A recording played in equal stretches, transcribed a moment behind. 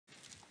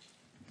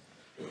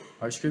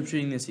Our scripture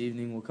reading this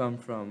evening will come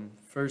from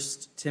 1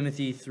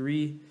 Timothy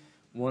 3,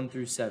 1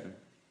 through 7.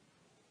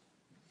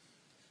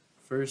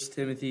 1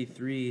 Timothy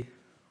 3,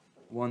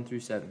 1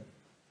 through 7.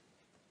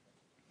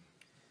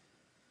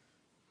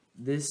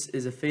 This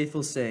is a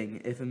faithful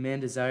saying, if a man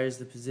desires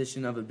the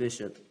position of a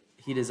bishop,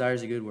 he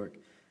desires a good work.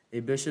 A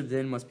bishop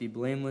then must be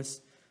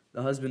blameless,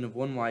 the husband of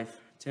one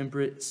wife,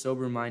 temperate,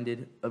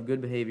 sober-minded, of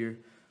good behavior,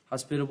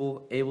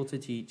 hospitable, able to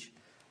teach,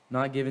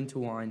 not given to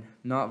wine,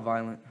 not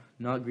violent,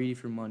 not greedy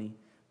for money,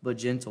 but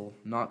gentle,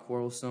 not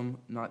quarrelsome,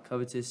 not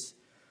covetous,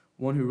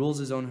 one who rules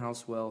his own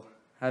house well,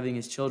 having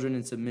his children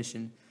in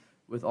submission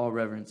with all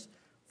reverence.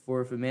 For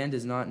if a man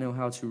does not know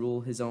how to rule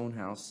his own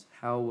house,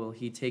 how will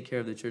he take care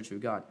of the church of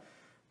God?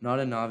 Not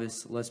a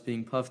novice, lest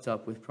being puffed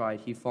up with pride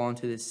he fall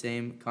into the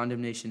same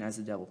condemnation as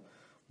the devil.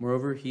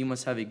 Moreover, he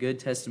must have a good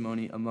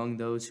testimony among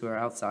those who are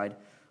outside,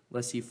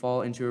 lest he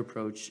fall into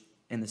reproach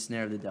and the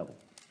snare of the devil.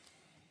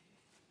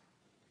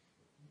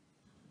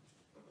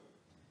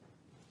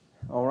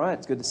 All right,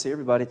 it's good to see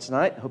everybody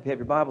tonight. Hope you have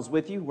your Bibles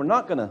with you. We're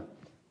not going to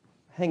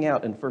hang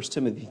out in 1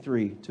 Timothy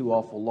 3 too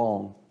awful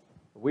long.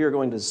 We are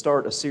going to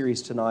start a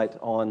series tonight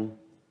on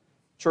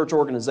church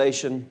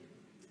organization.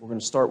 We're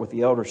going to start with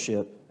the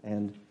eldership.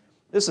 And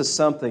this is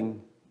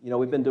something,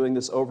 we've been doing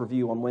this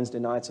overview on Wednesday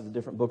nights of the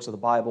different books of the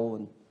Bible.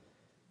 And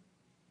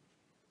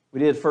we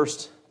did 1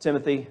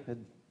 Timothy.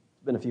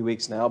 It's been a few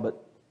weeks now,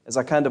 but as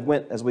we kind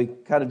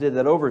of did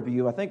that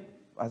overview,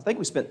 I think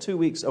we spent 2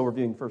 weeks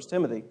overviewing 1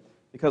 Timothy.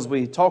 Because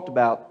we talked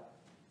about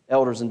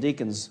elders and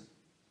deacons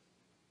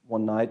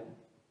one night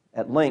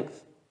at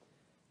length.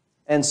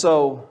 And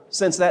so,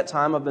 since that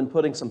time, I've been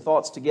putting some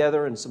thoughts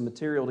together and some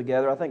material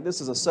together. I think this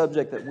is a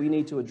subject that we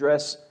need to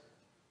address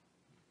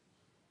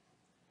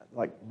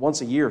like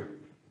once a year.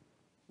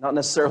 Not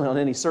necessarily on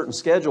any certain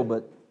schedule,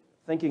 but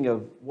thinking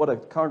of what a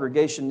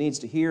congregation needs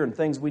to hear and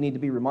things we need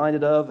to be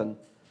reminded of. And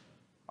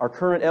our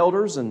current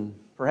elders and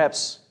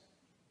perhaps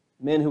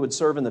men who would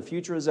serve in the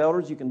future as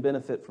elders, you can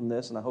benefit from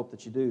this, and I hope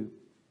that you do.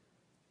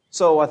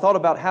 So I thought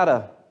about how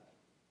to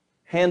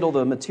handle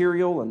the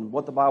material and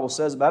what the Bible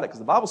says about it, because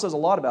the Bible says a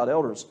lot about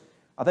elders.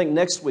 I think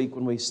next week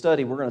when we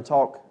study, we're going to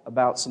talk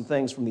about some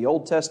things from the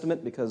Old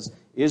Testament, because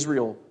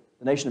Israel,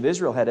 the nation of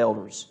Israel, had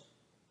elders,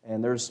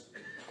 and there's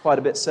quite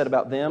a bit said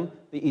about them.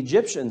 The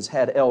Egyptians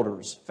had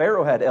elders.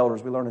 Pharaoh had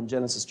elders, we learn in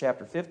Genesis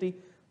chapter 50.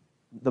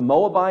 The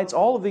Moabites,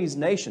 all of these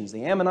nations,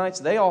 the Ammonites,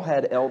 they all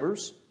had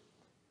elders.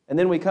 And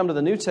then we come to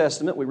the New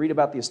Testament, we read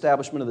about the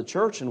establishment of the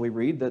church, and we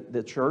read that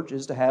the church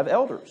is to have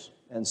elders.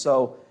 And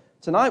so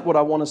tonight what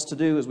I want us to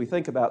do as we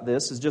think about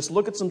this is just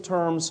look at some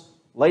terms,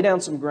 lay down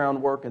some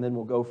groundwork, and then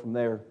we'll go from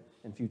there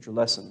in future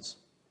lessons.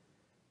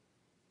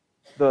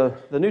 The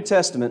New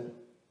Testament,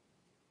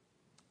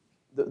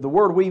 the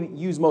word we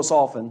use most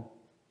often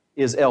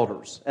is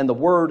elders. And the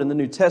word in the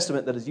New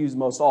Testament that is used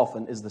most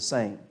often is the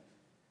same.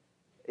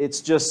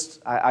 It's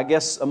just, I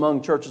guess,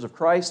 among churches of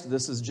Christ,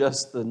 this is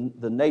just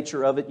the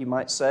nature of it, you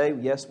might say.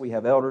 Yes, we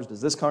have elders.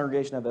 Does this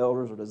congregation have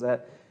elders, or does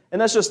that?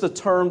 And that's just the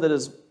term that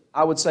is,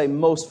 I would say,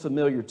 most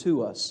familiar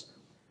to us.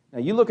 Now,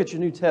 you look at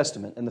your New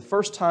Testament, and the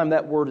first time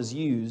that word is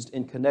used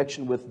in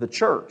connection with the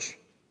church,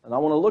 and I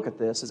want to look at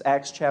this, is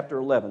Acts chapter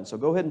 11. So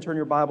go ahead and turn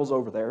your Bibles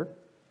over there.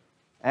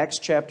 Acts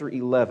chapter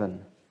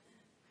 11.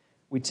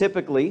 We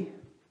typically,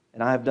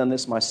 and I have done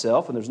this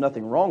myself, and there's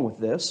nothing wrong with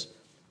this,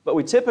 but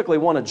we typically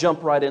want to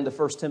jump right into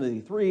 1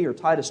 Timothy 3 or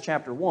Titus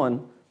chapter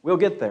 1. We'll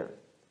get there.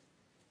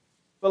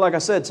 But like I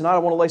said, tonight I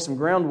want to lay some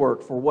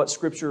groundwork for what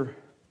Scripture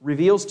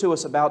reveals to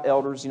us about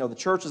elders. The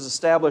church is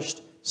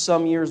established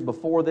some years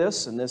before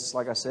this, and this,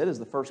 like I said, is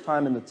the first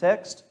time in the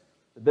text,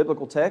 the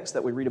biblical text,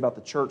 that we read about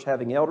the church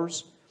having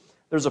elders.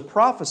 There's a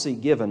prophecy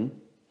given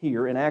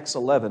here in Acts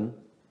 11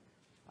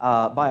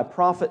 by a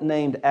prophet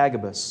named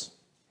Agabus.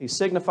 He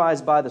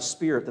signifies by the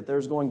Spirit that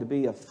there's going to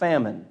be a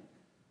famine.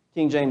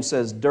 King James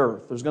says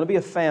dearth. There's going to be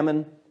a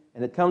famine,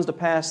 and it comes to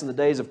pass in the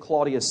days of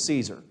Claudius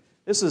Caesar.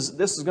 This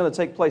is going to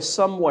take place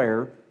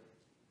somewhere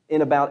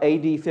in about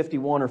AD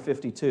 51 or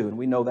 52, and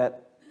we know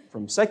that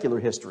from secular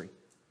history.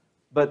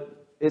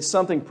 But it's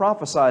something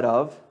prophesied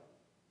of,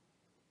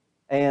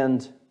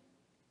 and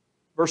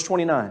verse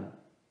 29,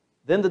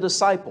 then the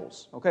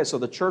disciples. Okay, so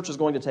the church is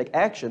going to take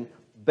action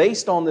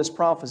based on this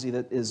prophecy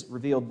that is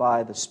revealed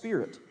by the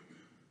Spirit.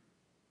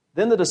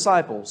 Then the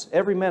disciples,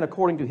 every man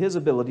according to his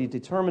ability,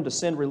 determined to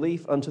send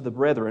relief unto the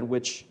brethren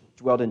which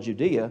dwelt in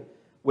Judea,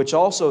 which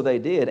also they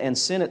did, and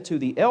sent it to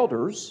the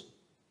elders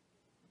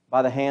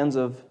by the hands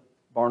of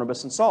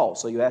Barnabas and Saul.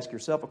 So you ask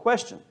yourself a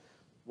question.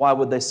 Why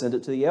would they send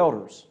it to the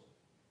elders?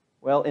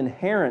 Well,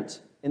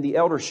 inherent in the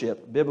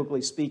eldership,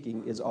 biblically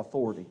speaking, is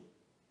authority.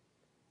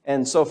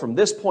 And so from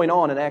this point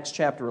on in Acts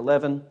chapter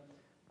 11,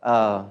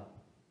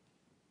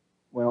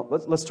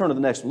 let's turn to the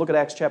next one. Look at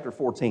Acts chapter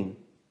 14.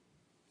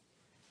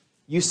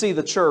 You see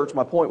the church,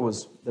 my point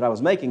that I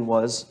was making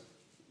was,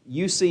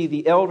 you see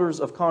the elders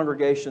of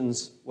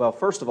congregations, well,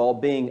 first of all,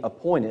 being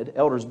appointed,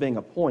 elders being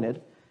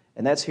appointed,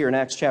 and that's here in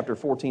Acts chapter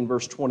 14,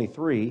 verse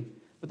 23,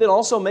 but then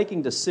also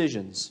making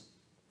decisions.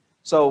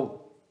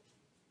 So,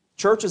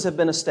 churches have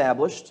been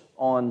established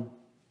on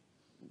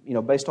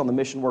based on the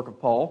mission work of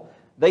Paul,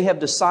 they have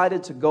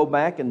decided to go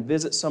back and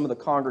visit some of the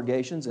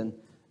congregations and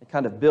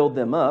kind of build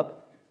them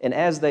up. And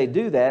as they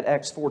do that,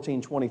 Acts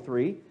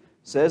 14:23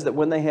 says that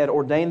when they had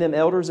ordained them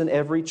elders in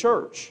every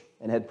church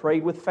and had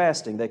prayed with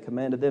fasting, they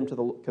commended them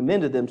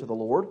to the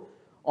Lord,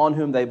 on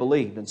whom they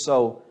believed. And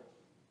so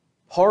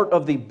part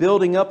of the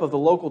building up of the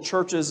local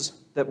churches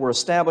that were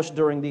established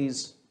during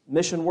these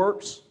mission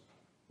works,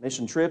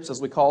 mission trips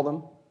as we call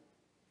them,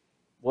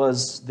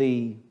 was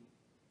the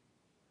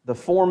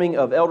forming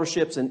of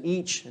elderships in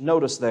each,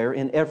 notice there,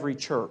 in every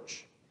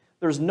church.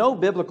 There's no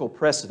biblical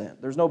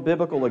precedent. There's no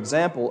biblical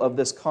example of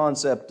this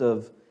concept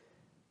of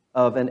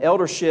an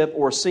eldership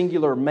or a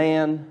singular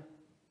man,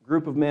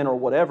 group of men or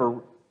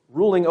whatever,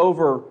 ruling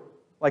over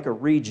like a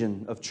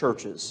region of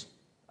churches.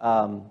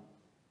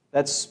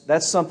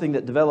 That's something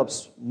that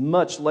develops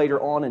much later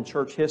on in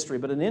church history,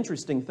 but an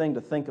interesting thing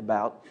to think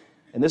about,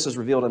 and this is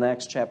revealed in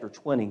Acts chapter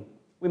 20.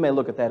 We may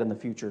look at that in the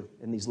future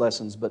in these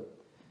lessons, but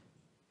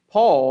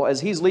Paul,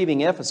 as he's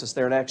leaving Ephesus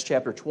there in Acts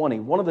chapter 20,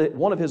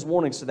 one of his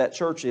warnings to that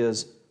church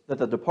is that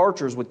the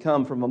departures would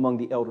come from among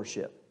the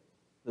eldership,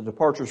 the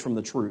departures from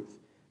the truth.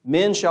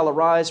 Men shall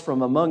arise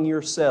from among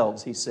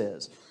yourselves, he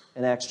says,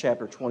 in Acts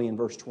chapter 20 and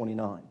verse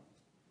 29.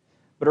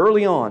 But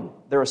early on,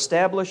 they're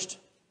established.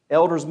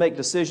 Elders make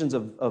decisions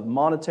of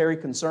monetary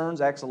concerns,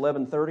 Acts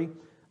 11:30.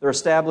 They're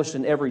established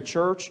in every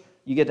church.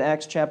 You get to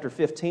Acts chapter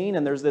 15,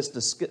 and there's this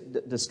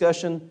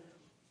discussion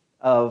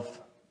of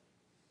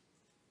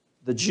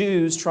the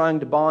Jews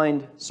trying to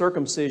bind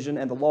circumcision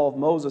and the law of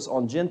Moses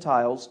on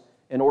Gentiles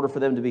in order for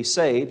them to be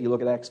saved. You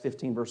look at Acts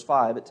 15, verse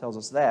 5, it tells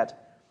us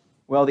that.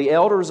 Well, the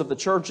elders of the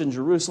church in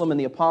Jerusalem and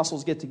the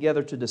apostles get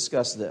together to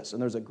discuss this.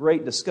 And there's a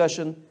great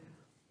discussion.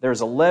 There's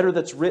a letter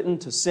that's written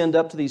to send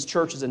up to these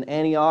churches in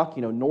Antioch,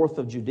 north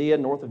of Judea,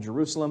 north of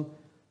Jerusalem,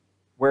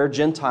 where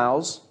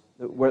Gentiles,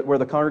 where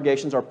the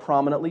congregations are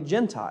prominently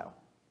Gentile.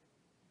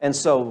 And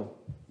so,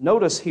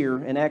 notice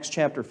here in Acts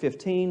chapter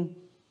 15,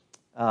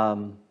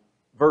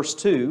 verse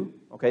 2,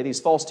 these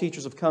false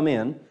teachers have come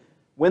in.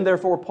 When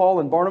therefore Paul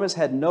and Barnabas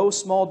had no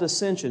small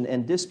dissension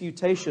and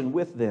disputation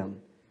with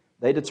them,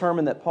 they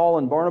determined that Paul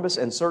and Barnabas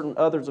and certain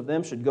others of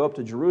them should go up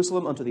to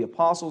Jerusalem unto the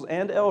apostles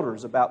and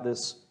elders about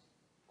this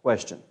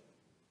question.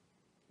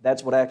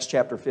 That's what Acts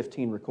chapter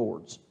 15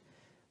 records.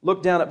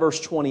 Look down at verse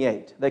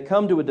 28. They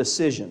come to a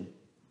decision.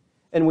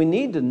 And we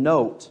need to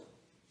note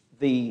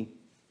the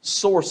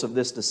source of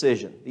this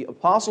decision. The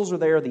apostles are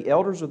there, the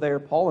elders are there,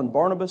 Paul and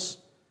Barnabas.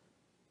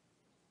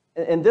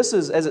 And this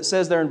is, as it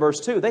says there in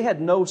verse 2, they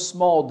had no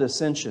small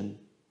dissension.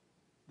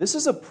 This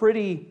is a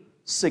pretty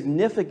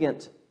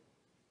significant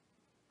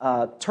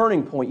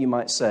turning point, you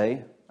might say.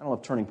 I don't know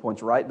if turning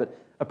point's right, but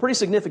a pretty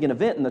significant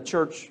event in the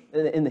church,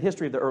 in the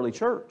history of the early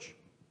church.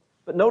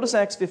 But notice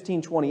Acts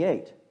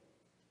 15:28.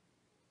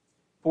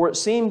 For it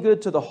seemed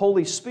good to the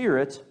Holy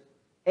Spirit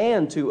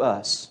and to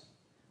us.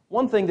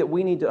 One thing that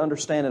we need to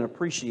understand and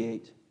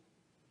appreciate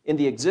in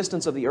the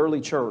existence of the early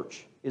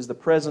church is the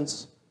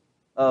presence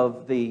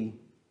of the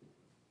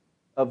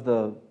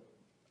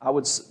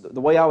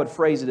way I would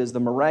phrase it is the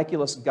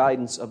miraculous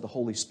guidance of the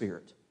Holy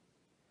Spirit.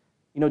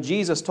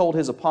 Jesus told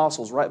His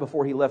apostles right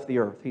before He left the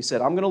earth, He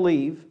said, I'm going to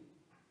leave.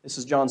 This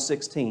is John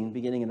 16,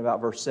 beginning in about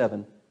verse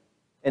 7.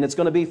 And it's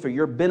going to be for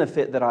your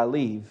benefit that I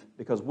leave,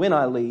 because when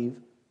I leave,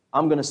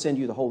 I'm going to send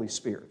you the Holy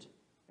Spirit,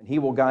 and He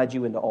will guide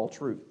you into all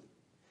truth.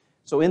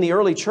 So in the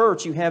early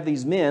church, you have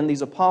these men,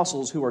 these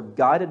apostles, who are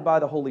guided by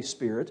the Holy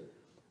Spirit.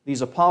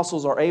 These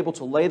apostles are able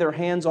to lay their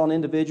hands on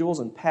individuals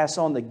and pass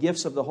on the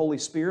gifts of the Holy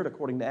Spirit,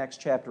 according to Acts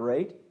chapter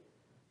 8.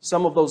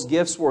 Some of those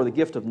gifts were the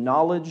gift of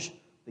knowledge,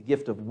 the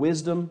gift of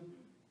wisdom.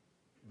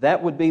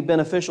 That would be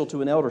beneficial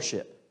to an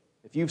eldership.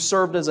 If you've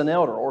served as an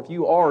elder, or if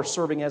you are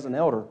serving as an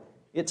elder,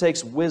 it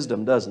takes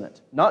wisdom, doesn't it?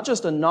 Not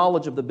just a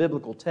knowledge of the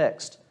biblical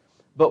text,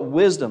 but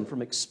wisdom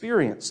from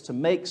experience to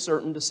make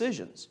certain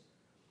decisions.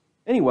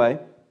 Anyway,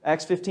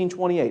 Acts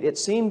 15:28, it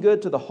seemed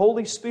good to the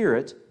Holy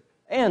Spirit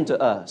and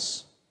to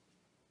us.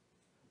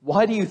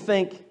 Why do you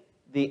think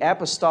the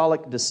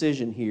apostolic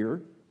decision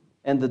here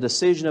and the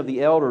decision of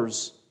the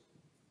elders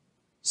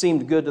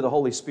seemed good to the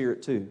Holy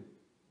Spirit too?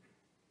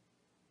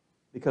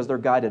 Because they're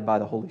guided by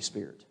the Holy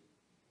Spirit.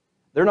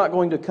 They're not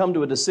going to come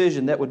to a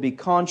decision that would be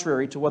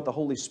contrary to what the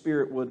Holy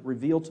Spirit would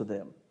reveal to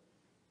them.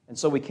 And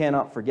so we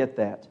cannot forget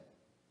that.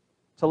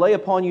 To lay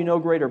upon you no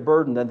greater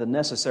burden than the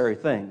necessary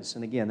things.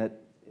 And again,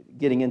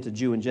 getting into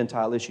Jew and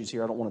Gentile issues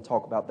here, I don't want to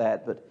talk about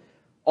that. But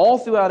all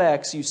throughout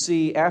Acts, you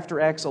see, after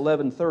Acts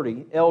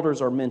 11:30,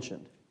 elders are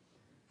mentioned.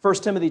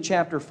 1 Timothy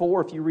chapter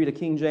 4, if you read a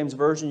King James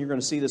Version, you're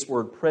going to see this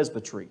word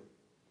presbytery.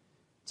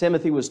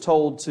 Timothy was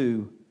told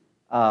to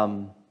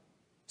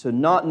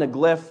not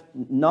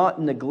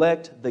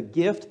neglect the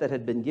gift that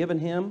had been given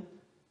him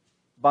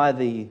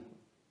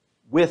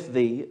with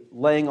the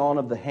laying on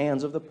of the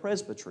hands of the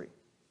presbytery.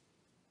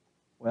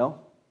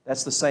 Well,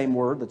 that's the same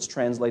word that's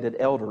translated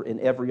elder in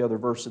every other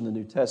verse in the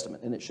New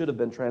Testament, and it should have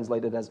been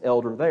translated as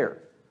elder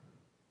there.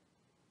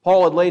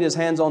 Paul had laid his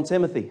hands on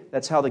Timothy.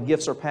 That's how the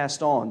gifts are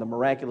passed on, the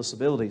miraculous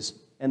abilities.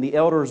 And the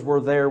elders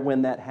were there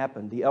when that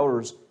happened. The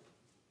elders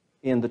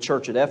in the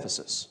church at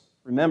Ephesus.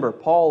 Remember,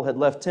 Paul had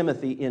left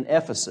Timothy in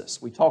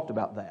Ephesus. We talked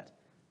about that.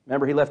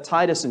 Remember, he left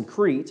Titus in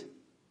Crete,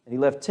 and he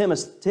left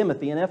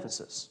Timothy in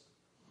Ephesus.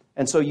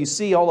 And so you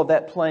see all of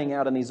that playing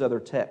out in these other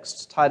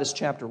texts. Titus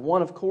chapter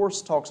 1, of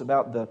course, talks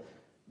about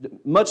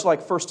much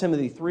like 1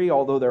 Timothy 3,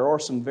 although there are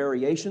some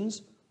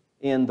variations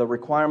in the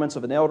requirements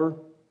of an elder.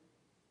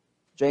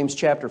 James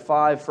chapter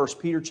 5, 1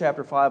 Peter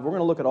chapter 5. We're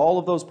going to look at all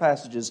of those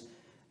passages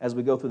as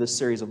we go through this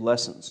series of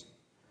lessons.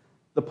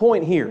 The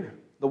point here,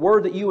 the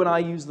word that you and I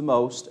use the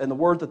most, and the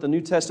word that the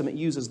New Testament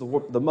uses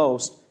the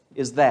most,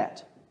 is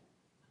that.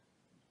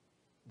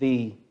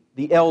 The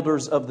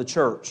elders of the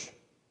church.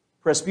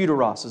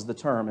 Presbyteros is the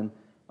term. And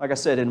like I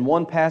said, in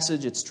one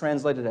passage it's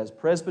translated as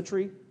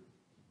presbytery,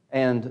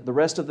 and the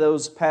rest of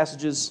those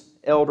passages,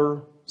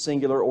 elder,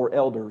 singular, or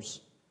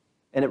elders.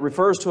 And it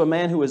refers to a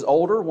man who is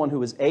older, one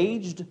who is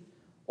aged,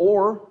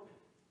 or,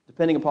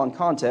 depending upon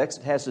context,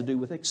 it has to do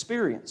with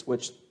experience,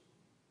 which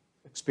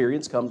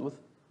experience comes with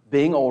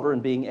being older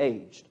and being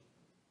aged.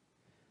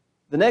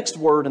 The next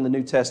word in the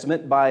New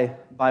Testament, by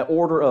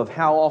order of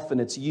how often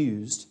it's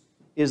used,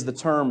 is the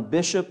term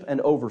bishop and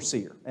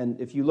overseer.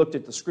 And if you looked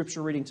at the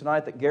scripture reading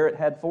tonight that Garrett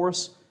had for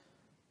us,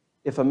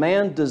 if a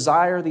man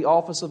desire the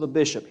office of a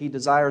bishop, he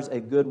desires a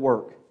good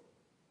work.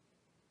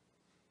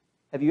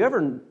 Have you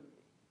ever,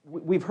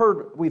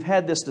 we've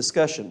had this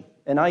discussion,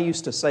 and I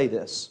used to say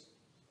this,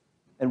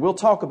 and we'll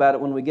talk about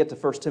it when we get to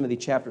 1 Timothy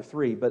chapter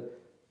 3, but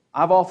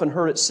I've often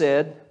heard it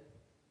said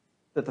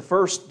that the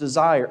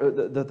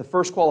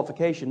first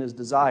qualification is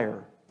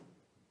desire.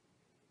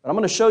 But I'm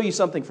going to show you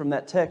something from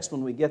that text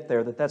when we get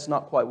there that's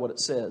not quite what it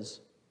says.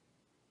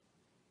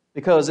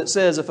 Because it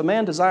says, if a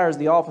man desires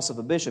the office of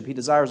a bishop, he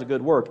desires a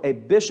good work. A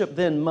bishop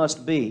then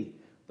must be.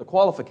 The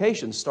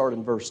qualifications start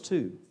in verse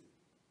 2.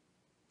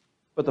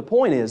 But the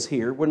point is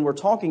here, when we're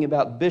talking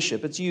about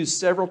bishop, it's used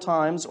several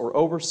times, or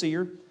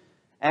overseer.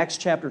 Acts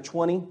chapter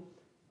 20,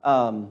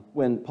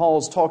 when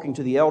Paul's talking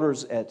to the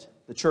elders at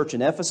the church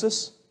in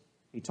Ephesus,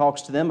 he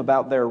talks to them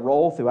about their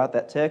role throughout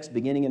that text,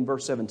 beginning in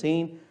verse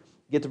 17.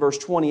 Get to verse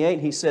 28,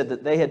 he said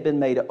that they had been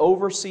made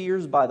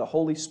overseers by the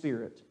Holy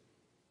Spirit.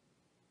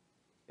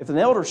 If an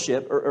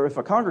eldership, or if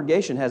a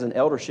congregation has an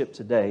eldership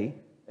today,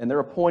 and they're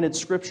appointed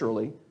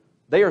scripturally,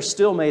 they are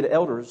still made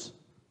elders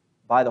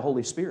by the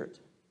Holy Spirit.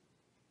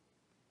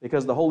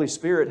 Because the Holy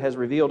Spirit has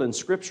revealed in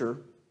Scripture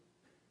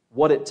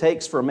what it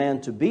takes for a man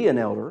to be an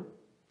elder,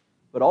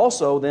 but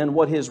also then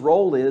what his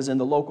role is in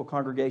the local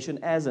congregation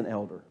as an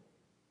elder.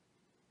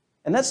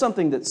 And that's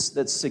something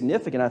that's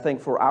significant, I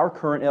think, for our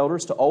current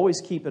elders to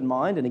always keep in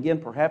mind. And again,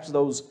 perhaps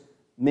those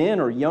men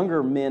or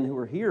younger men who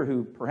are here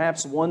who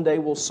perhaps one day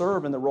will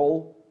serve in the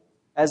role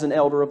as an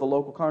elder of a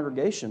local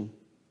congregation.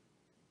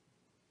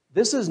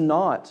 This is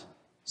not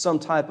some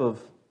type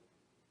of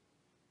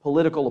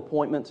political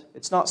appointment.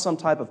 It's not some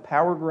type of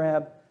power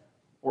grab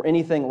or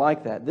anything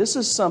like that. This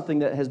is something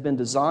that has been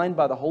designed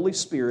by the Holy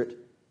Spirit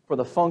for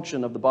the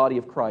function of the body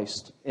of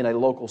Christ in a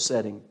local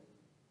setting.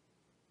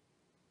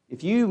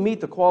 If you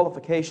meet the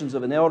qualifications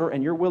of an elder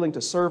and you're willing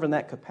to serve in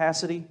that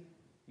capacity,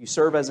 you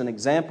serve as an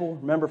example.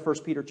 Remember 1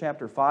 Peter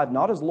chapter 5,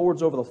 not as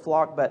lords over the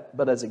flock,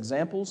 but as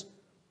examples.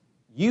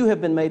 You have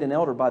been made an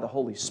elder by the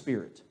Holy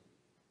Spirit.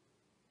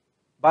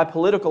 By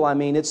political, I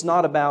mean it's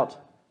not about,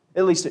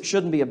 at least it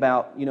shouldn't be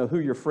about, who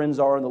your friends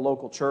are in the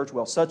local church.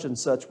 Well, such and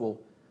such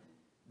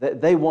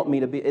they want me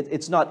to be.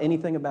 It's not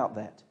anything about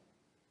that.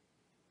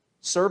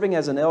 Serving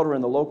as an elder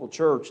in the local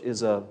church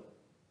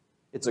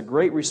it's a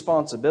great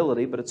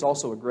responsibility, but it's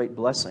also a great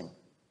blessing.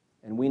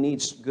 And we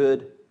need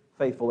good,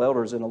 faithful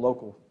elders in a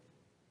local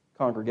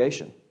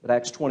congregation. But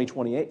Acts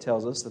 20:28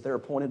 tells us that they're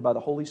appointed by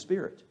the Holy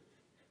Spirit.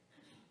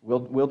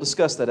 We'll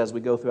discuss that as we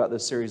go throughout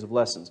this series of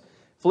lessons.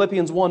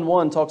 Philippians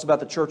 1:1 talks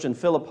about the church in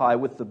Philippi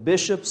with the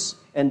bishops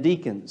and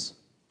deacons.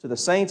 To the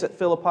saints at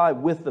Philippi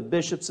with the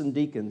bishops and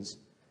deacons.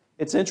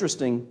 It's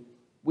interesting.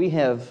 We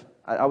have,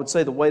 I would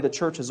say, the way the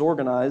church is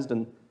organized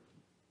and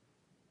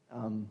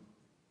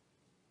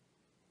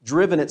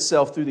driven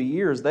itself through the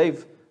years,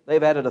 they've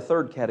added a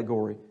third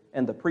category,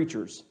 and the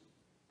preachers.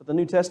 But the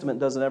New Testament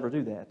doesn't ever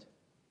do that.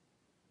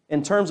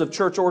 In terms of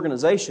church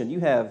organization, you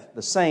have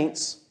the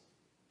saints,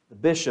 the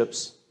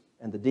bishops,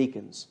 and the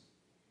deacons.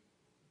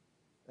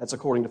 That's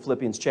according to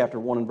Philippians chapter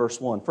 1 and verse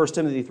 1. 1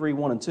 Timothy 3,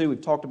 1 and 2,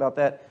 we've talked about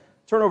that.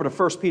 Turn over to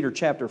 1 Peter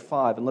chapter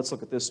 5, and let's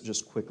look at this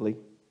just quickly.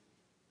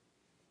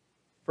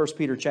 1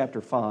 Peter chapter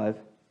 5.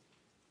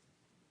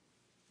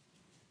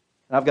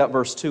 And I've got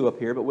verse 2 up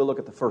here, but we'll look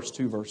at the first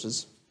two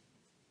verses.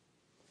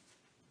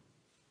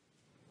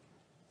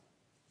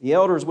 The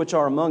elders which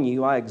are among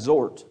you I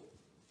exhort,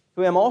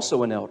 who am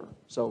also an elder.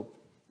 So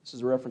this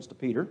is a reference to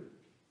Peter,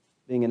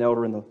 being an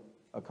elder in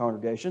a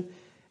congregation.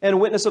 And a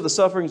witness of the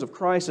sufferings of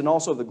Christ and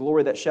also of the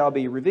glory that shall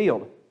be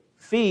revealed.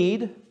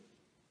 Feed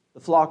the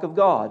flock of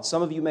God.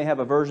 Some of you may have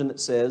a version that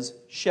says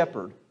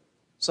shepherd.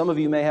 Some of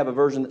you may have a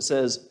version that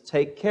says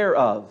take care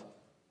of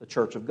the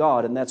church of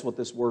God. And that's what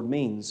this word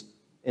means.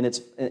 In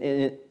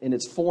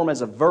its form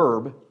as a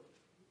verb,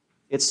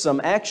 it's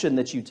some action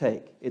that you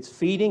take. It's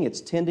feeding,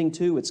 it's tending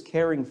to, it's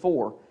caring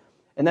for.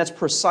 And that's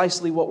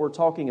precisely what we're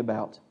talking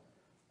about.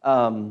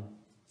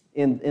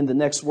 in the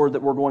next word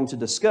that we're going to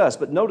discuss.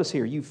 But notice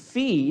here, you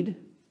feed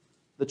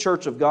the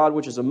church of God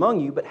which is among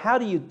you. But how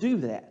do you do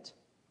that?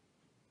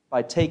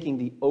 By taking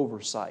the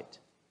oversight.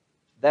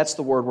 That's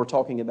the word we're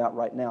talking about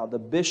right now. The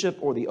bishop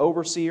or the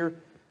overseer.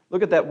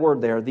 Look at that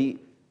word there, the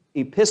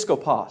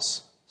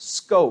episkopos,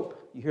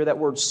 scope. You hear that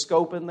word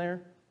scope in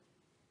there?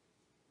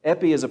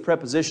 Epi is a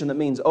preposition that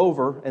means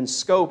over, and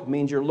scope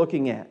means you're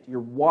looking at. You're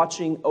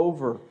watching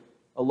over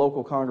a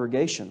local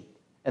congregation.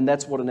 And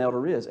that's what an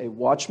elder is. A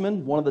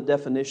watchman, one of the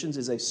definitions,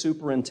 is a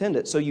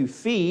superintendent. So you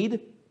feed,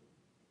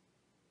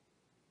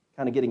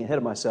 kind of getting ahead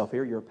of myself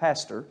here, you're a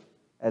pastor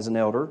as an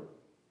elder,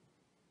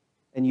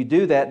 and you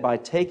do that by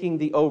taking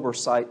the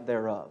oversight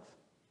thereof.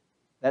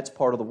 That's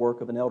part of the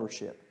work of an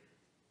eldership.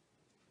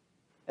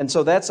 And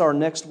so that's our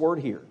next word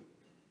here,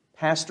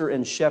 pastor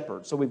and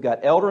shepherd. So we've got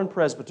elder and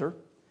presbyter.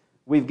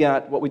 We've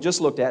got what we just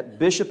looked at,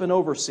 bishop and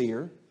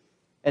overseer.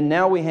 And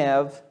now we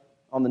have,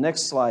 on the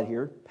next slide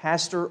here,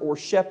 pastor or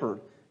shepherd.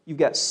 You've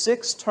got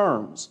 6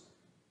 terms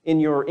in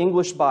your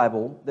English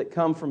Bible that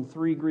come from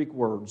 3 Greek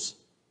words.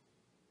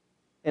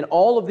 And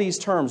all of these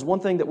terms, one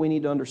thing that we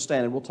need to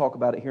understand, and we'll talk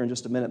about it here in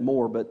just a minute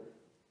more, but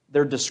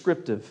they're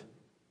descriptive.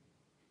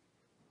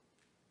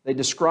 They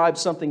describe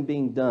something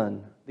being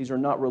done. These are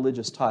not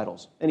religious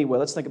titles. Anyway,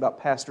 let's think about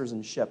pastors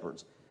and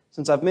shepherds.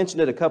 Since I've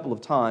mentioned it a couple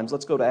of times,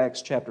 let's go to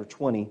Acts chapter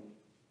 20,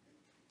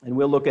 and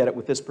we'll look at it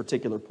with this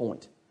particular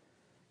point.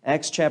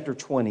 Acts chapter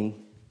 20.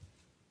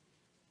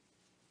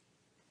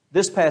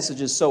 This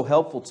passage is so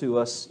helpful to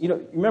us. You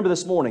know, remember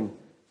this morning,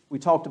 we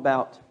talked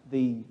about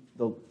the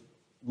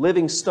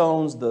living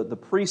stones, the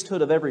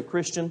priesthood of every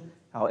Christian,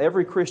 how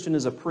every Christian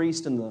is a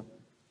priest in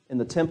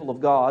the temple of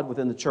God,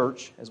 within the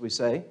church, as we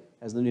say,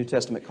 as the New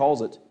Testament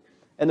calls it.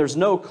 And there's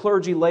no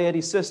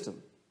clergy-laity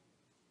system.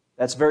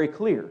 That's very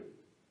clear.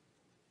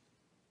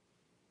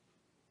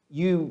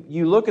 You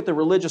look at the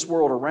religious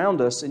world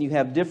around us, and you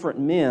have different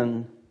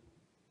men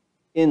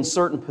in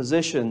certain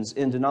positions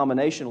in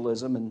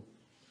denominationalism, and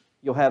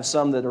you'll have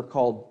some that are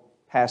called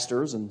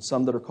pastors, and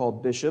some that are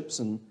called bishops,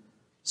 and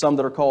some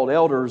that are called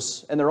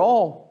elders, and they're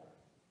all,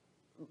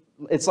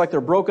 it's like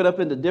they're broken up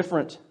into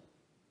different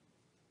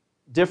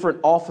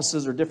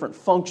offices or different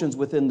functions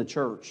within the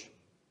church.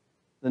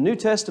 The New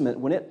Testament,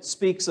 when it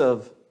speaks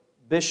of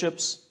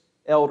bishops,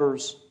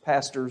 elders,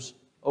 pastors,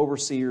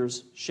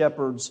 overseers,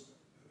 shepherds,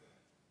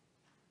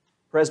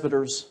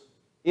 presbyters,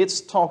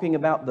 it's talking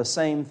about the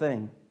same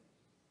thing.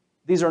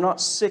 These are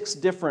not 6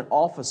 different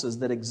offices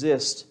that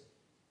exist.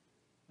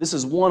 This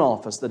is one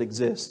office that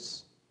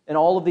exists. And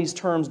all of these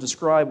terms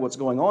describe what's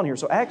going on here.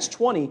 So Acts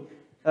 20,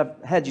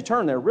 I've had you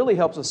turn there, really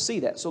helps us see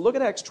that. So look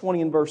at Acts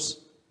 20 and verse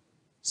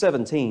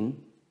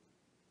 17.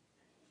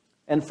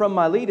 And from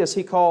Miletus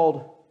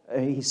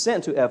he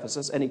sent to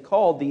Ephesus, and he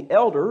called the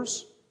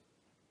elders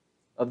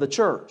of the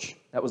church.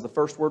 That was the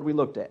first word we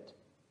looked at.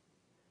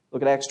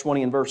 Look at Acts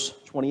 20 and verse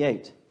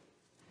 28.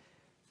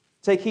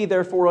 Take heed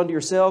therefore unto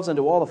yourselves and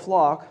to all the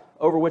flock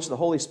over which the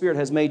Holy Spirit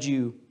has made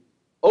you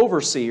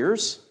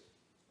overseers.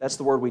 That's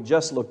the word we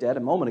just looked at a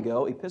moment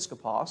ago,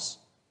 episkopos,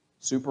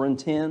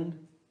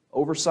 superintend,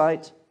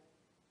 oversight,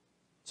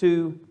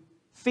 to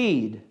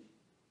feed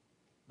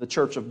the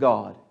church of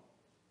God.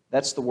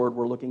 That's the word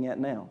we're looking at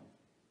now.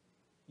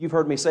 You've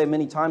heard me say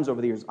many times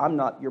over the years, I'm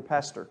not your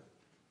pastor,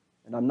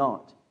 and I'm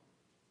not.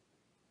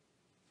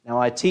 Now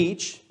I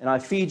teach and I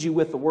feed you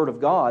with the Word of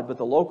God, but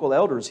the local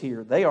elders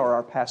here, they are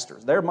our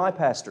pastors. They're my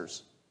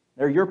pastors.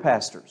 They're your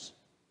pastors.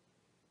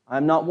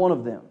 I'm not one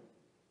of them.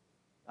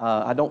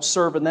 I don't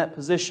serve in that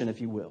position, if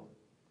you will.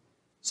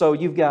 So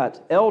you've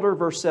got elder,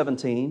 verse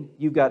 17,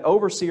 you've got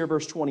overseer,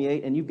 verse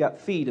 28, and you've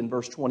got feed in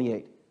verse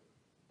 28.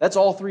 That's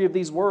all 3 of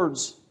these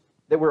words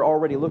that we're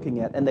already looking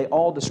at, and they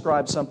all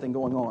describe something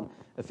going on.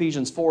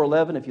 Ephesians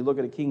 4:11, if you look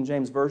at a King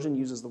James Version,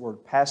 uses the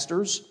word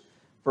pastors.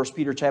 1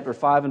 Peter chapter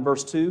 5 and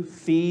verse 2,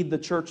 feed the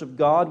church of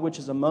God which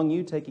is among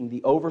you, taking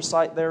the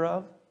oversight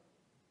thereof.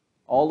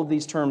 All of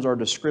these terms are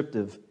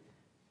descriptive.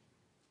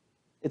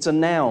 It's a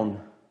noun.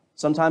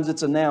 Sometimes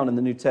it's a noun in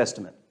the New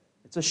Testament.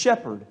 It's a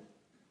shepherd.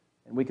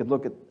 And we could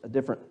look at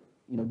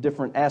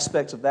different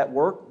aspects of that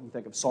work. You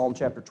think of Psalm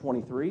chapter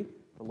 23,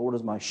 the Lord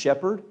is my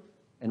shepherd,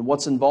 and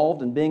what's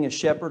involved in being a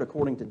shepherd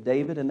according to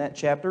David in that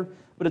chapter.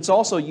 But it's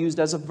also used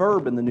as a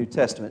verb in the New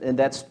Testament, and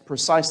that's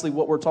precisely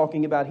what we're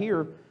talking about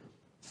here.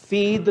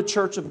 Feed the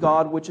church of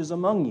God which is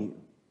among you.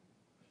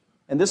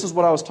 And this is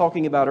what I was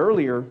talking about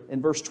earlier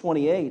in verse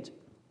 28,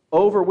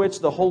 over which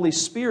the Holy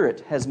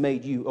Spirit has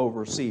made you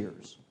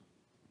overseers.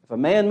 If a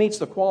man meets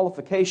the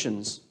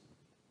qualifications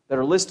that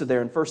are listed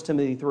there in 1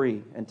 Timothy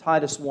 3 and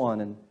Titus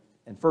 1 and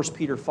 1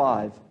 Peter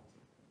 5,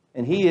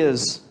 and he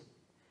is,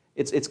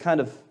 it's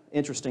kind of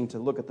interesting to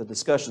look at the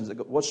discussions.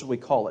 What should we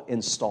call it?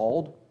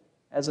 Installed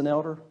as an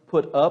elder?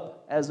 Put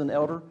up as an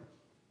elder?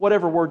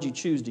 Whatever word you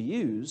choose to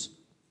use.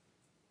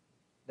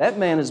 That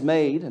man is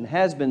made and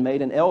has been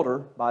made an elder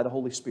by the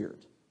Holy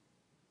Spirit.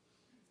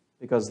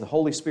 Because the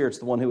Holy Spirit's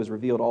the one who has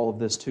revealed all of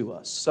this to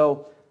us.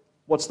 So,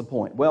 what's the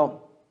point?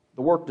 Well,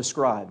 the work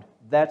described,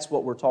 that's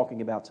what we're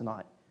talking about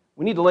tonight.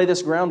 We need to lay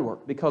this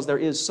groundwork because there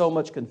is so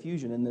much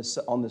confusion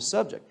on this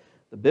subject.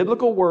 The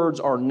biblical words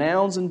are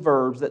nouns and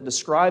verbs that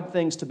describe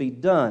things to be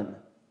done,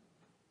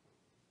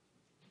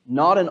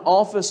 not an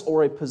office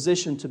or a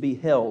position to be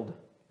held.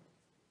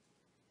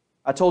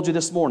 I told you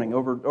this morning,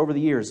 over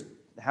the years,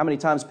 how many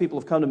times people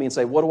have come to me and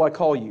say, "What do I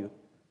call you?"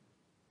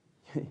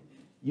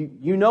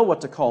 You know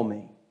what to call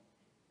me.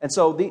 And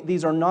so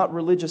these are not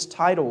religious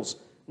titles.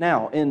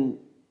 Now, in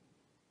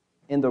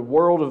the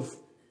world of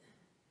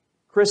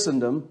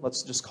Christendom,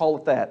 let's just call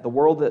it that, the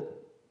world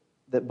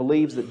that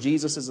believes that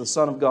Jesus is the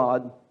Son of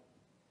God,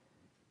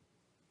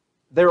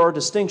 there are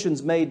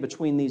distinctions made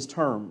between these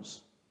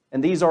terms.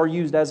 And these are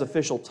used as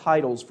official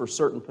titles for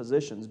certain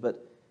positions.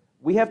 But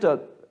we have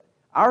to,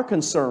 our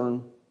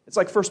concern, it's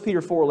like 1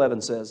 Peter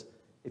 4:11 says,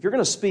 if you're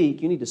going to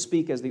speak, you need to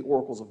speak as the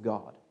oracles of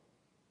God.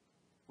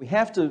 We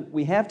have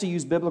to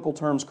use biblical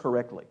terms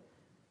correctly.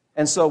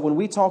 And so when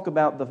we talk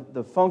about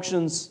the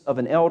functions of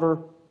an elder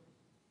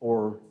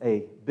or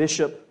a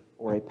bishop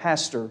or a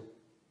pastor,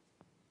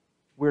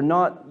 we're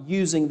not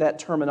using that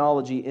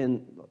terminology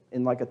in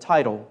like a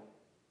title.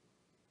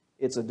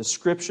 It's a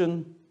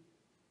description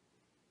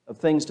of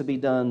things to be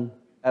done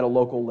at a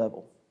local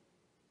level.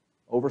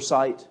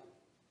 Oversight,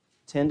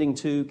 tending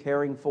to,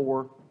 caring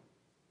for,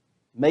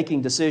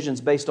 making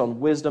decisions based on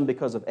wisdom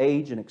because of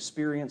age and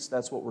experience.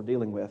 That's what we're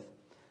dealing with.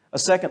 A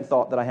second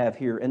thought that I have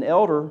here, an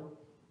elder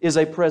is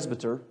a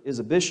presbyter, is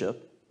a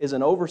bishop, is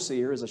an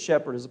overseer, is a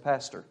shepherd, is a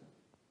pastor.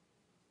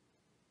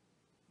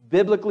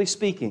 Biblically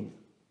speaking,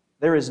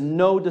 there is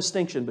no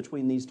distinction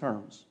between these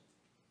terms.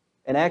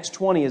 And Acts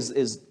 20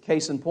 is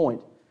case in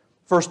point.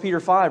 1 Peter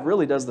 5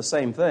 really does the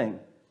same thing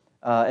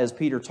as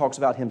Peter talks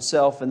about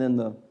himself and then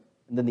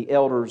the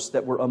elders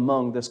that were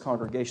among this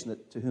congregation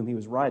to whom he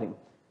was writing.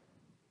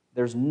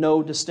 There's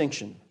no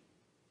distinction.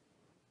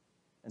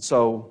 And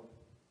so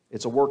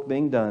it's a work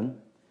being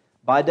done.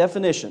 By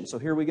definition, so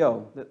here we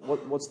go.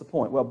 What's the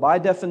point? Well, by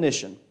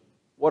definition,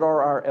 what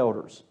are our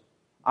elders?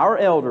 Our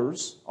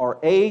elders are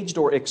aged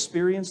or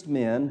experienced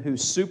men who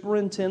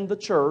superintend the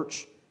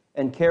church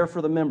and care for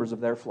the members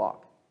of their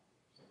flock.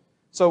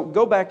 So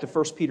go back to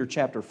 1 Peter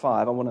chapter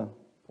 5. I want to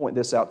point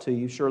this out to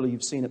you. Surely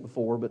you've seen it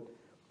before, but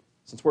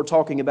since we're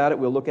talking about it,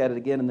 we'll look at it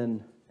again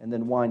and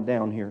then wind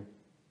down here.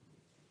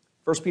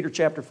 1 Peter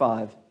chapter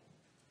 5.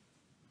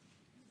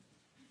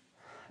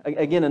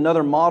 Again,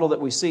 another model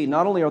that we see.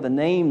 Not only are the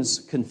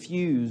names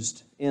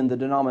confused in the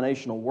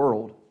denominational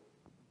world,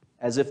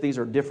 as if these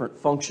are different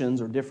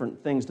functions or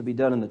different things to be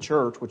done in the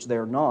church, which they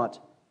are not,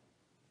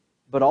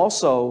 but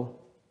also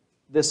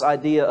this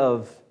idea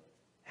of,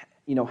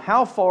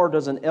 how far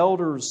does an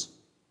elder's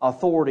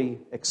authority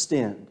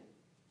extend?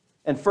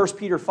 And 1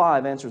 Peter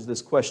 5 answers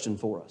this question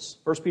for us.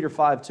 1 Peter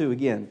 5:2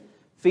 again.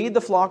 Feed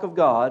the flock of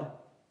God,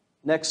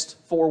 next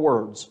 4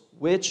 words,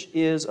 which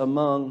is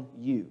among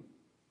you.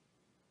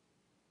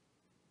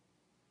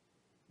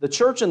 The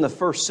church in the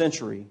first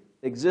century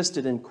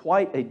existed in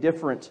quite a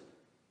different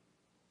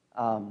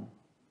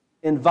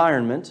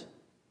environment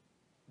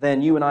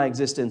than you and I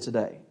exist in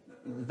today.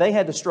 They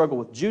had to struggle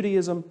with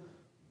Judaism,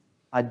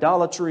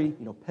 idolatry,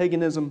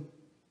 paganism.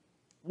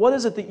 What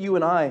is it that you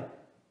and I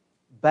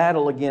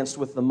battle against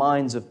with the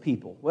minds of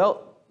people?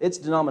 Well, it's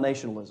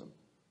denominationalism.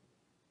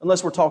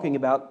 Unless we're talking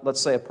about,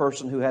 let's say, a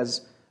person who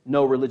has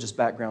no religious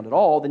background at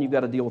all, then you've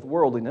got to deal with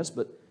worldliness.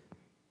 But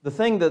the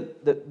thing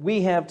that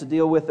we have to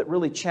deal with that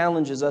really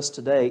challenges us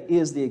today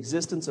is the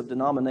existence of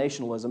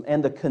denominationalism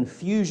and the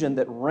confusion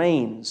that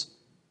reigns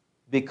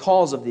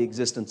because of the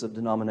existence of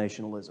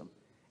denominationalism.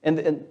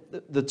 And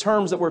the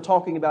terms that we're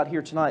talking about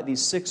here tonight,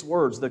 these 6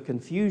 words, the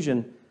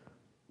confusion,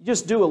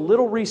 just do a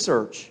little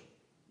research.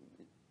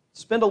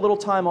 Spend a little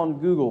time on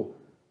Google.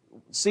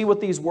 See what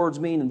these words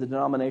mean in the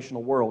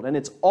denominational world. And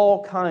it's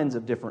all kinds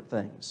of different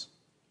things.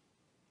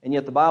 And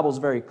yet the Bible is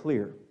very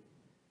clear.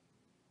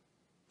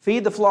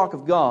 Feed the flock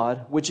of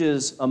God, which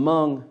is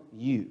among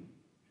you.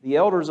 The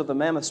elders of the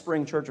Mammoth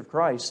Spring Church of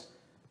Christ,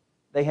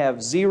 they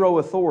have 0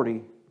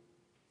 authority,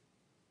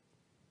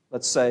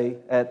 let's say,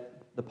 at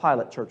the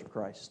Pilot Church of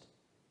Christ,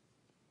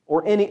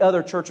 or any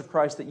other Church of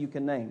Christ that you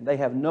can name. They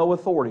have no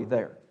authority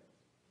there.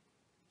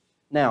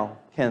 Now,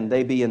 can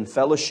they be in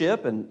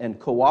fellowship and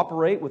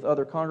cooperate with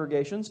other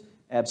congregations?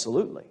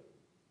 Absolutely.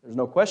 There's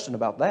no question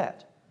about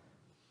that,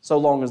 so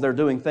long as they're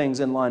doing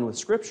things in line with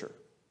Scripture.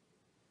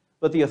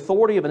 But the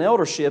authority of an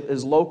eldership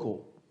is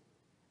local.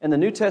 And the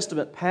New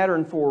Testament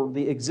pattern for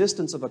the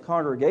existence of a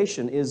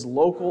congregation is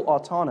local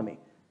autonomy,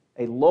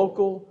 a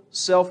local,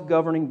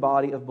 self-governing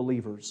body of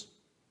believers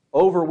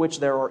over which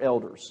there are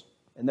elders.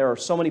 And there are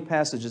so many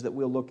passages that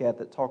we'll look at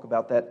that talk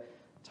about that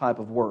type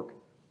of work.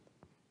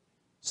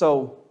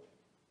 So,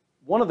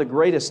 one of the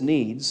greatest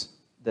needs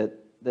that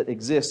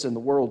exists in the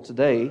world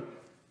today,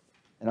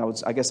 and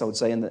I guess I would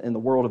say in the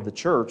world of the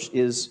church,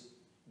 is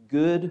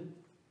good,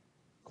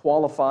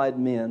 qualified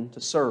men to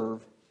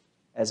serve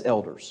as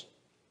elders.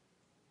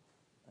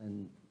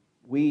 And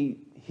we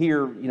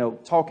hear,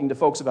 talking to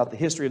folks about the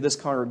history of this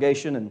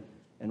congregation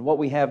and what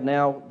we have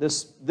now,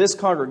 this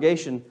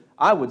congregation,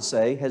 I would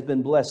say, has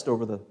been blessed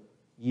over the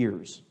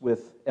years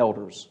with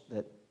elders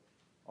that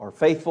are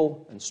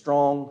faithful and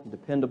strong and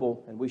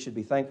dependable, and we should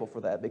be thankful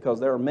for that, because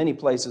there are many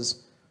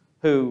places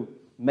who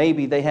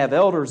maybe they have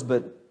elders,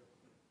 but,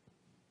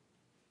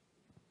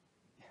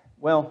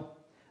 well,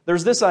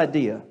 there's this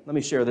idea. Let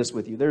me share this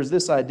with you. There's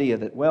this idea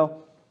that,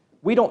 well,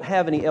 we don't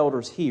have any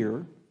elders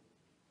here.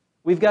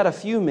 We've got a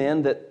few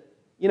men that,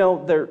 you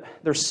know,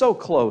 they're so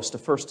close to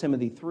 1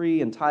 Timothy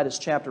 3 and Titus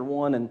chapter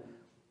 1, and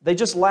they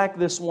just lack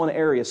this one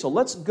area. So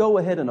let's go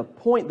ahead and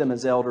appoint them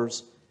as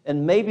elders,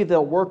 and maybe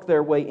they'll work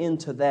their way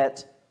into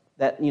that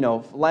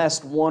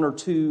last one or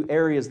two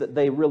areas that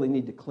they really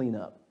need to clean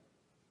up.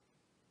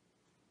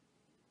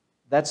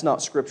 That's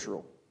not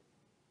scriptural.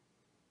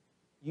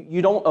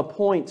 You don't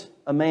appoint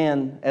a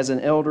man as an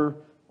elder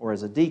or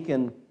as a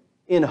deacon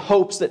in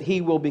hopes that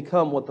he will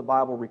become what the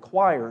Bible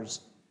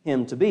requires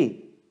him to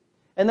be.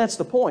 And that's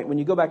the point. When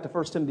you go back to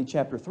 1 Timothy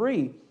chapter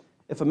 3,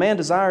 if a man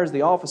desires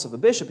the office of a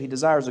bishop, he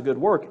desires a good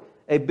work.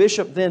 A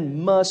bishop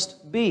then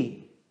must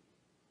be.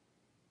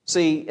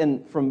 See,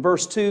 and from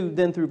verse 2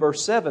 then through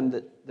verse 7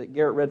 that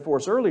Garrett read for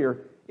us earlier,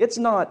 it's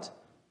not,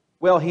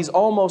 well, he's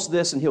almost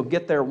this and he'll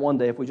get there one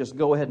day if we just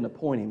go ahead and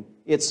appoint him.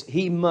 It's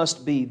he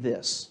must be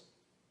this.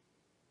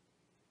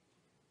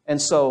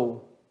 And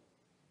so,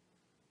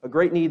 a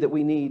great need that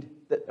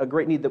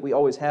we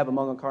always have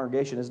among a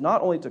congregation is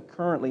not only to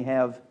currently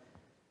have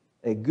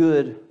a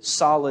good,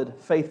 solid,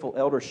 faithful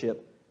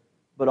eldership,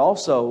 but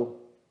also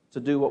to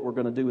do what we're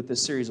going to do with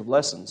this series of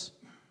lessons.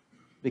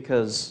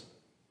 Because,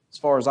 as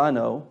far as I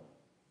know,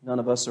 none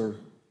of us are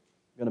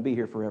going to be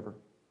here forever.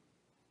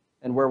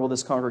 And where will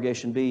this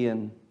congregation be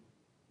in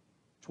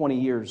 20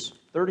 years,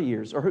 30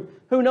 years, or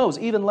who knows,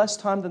 even less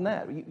time than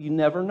that? You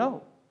never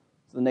know.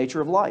 It's the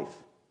nature of life.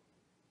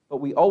 But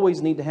we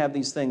always need to have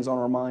these things on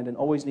our mind and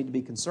always need to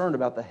be concerned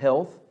about the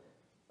health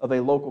of a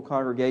local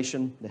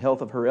congregation, the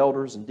health of her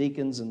elders and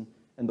deacons and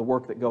the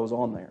work that goes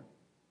on there.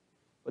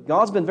 But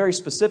God's been very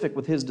specific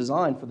with His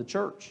design for the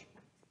church.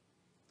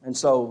 And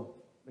so,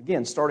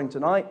 again, starting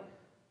tonight,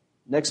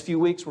 next few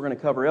weeks we're going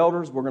to cover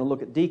elders, we're going to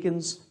look at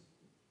deacons,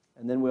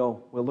 and then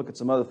we'll look at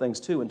some other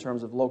things too in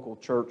terms of local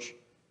church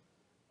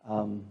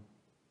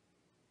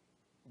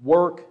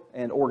work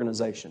and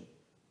organization.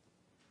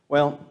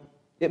 Well,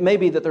 it may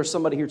be that there's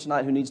somebody here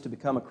tonight who needs to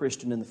become a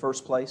Christian in the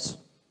first place.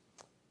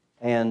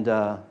 And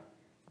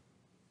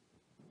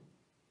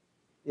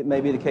it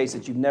may be the case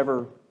that you've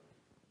never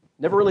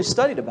really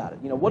studied about it.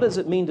 You know, what does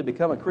it mean to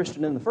become a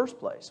Christian in the first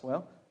place?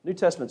 Well, the New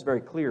Testament's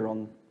very clear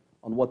on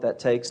what that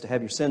takes, to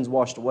have your sins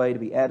washed away, to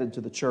be added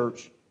to the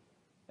church.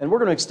 And we're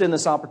going to extend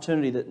this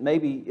opportunity that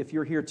maybe if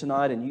you're here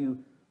tonight and you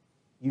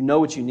know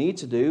what you need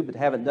to do but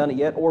haven't done it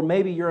yet, or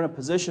maybe you're in a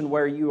position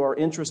where you are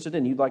interested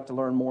and you'd like to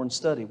learn more and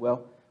study,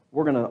 well,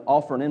 we're going to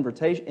offer an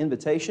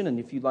invitation, and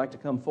if you'd like to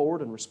come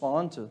forward and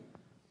respond to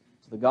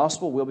the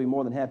gospel, we'll be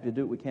more than happy to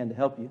do what we can to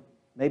help you.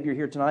 Maybe you're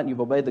here tonight and you've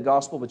obeyed the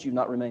gospel, but you've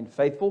not remained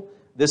faithful.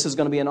 This is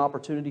going to be an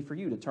opportunity for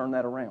you to turn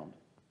that around.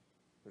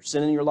 If there's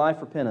sin in your life,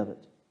 repent of it.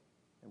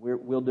 And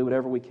we'll do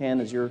whatever we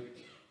can as your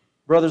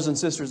brothers and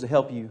sisters to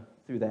help you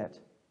through that.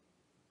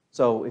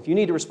 So if you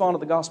need to respond to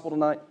the gospel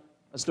tonight,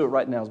 let's do it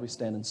right now as we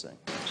stand and sing.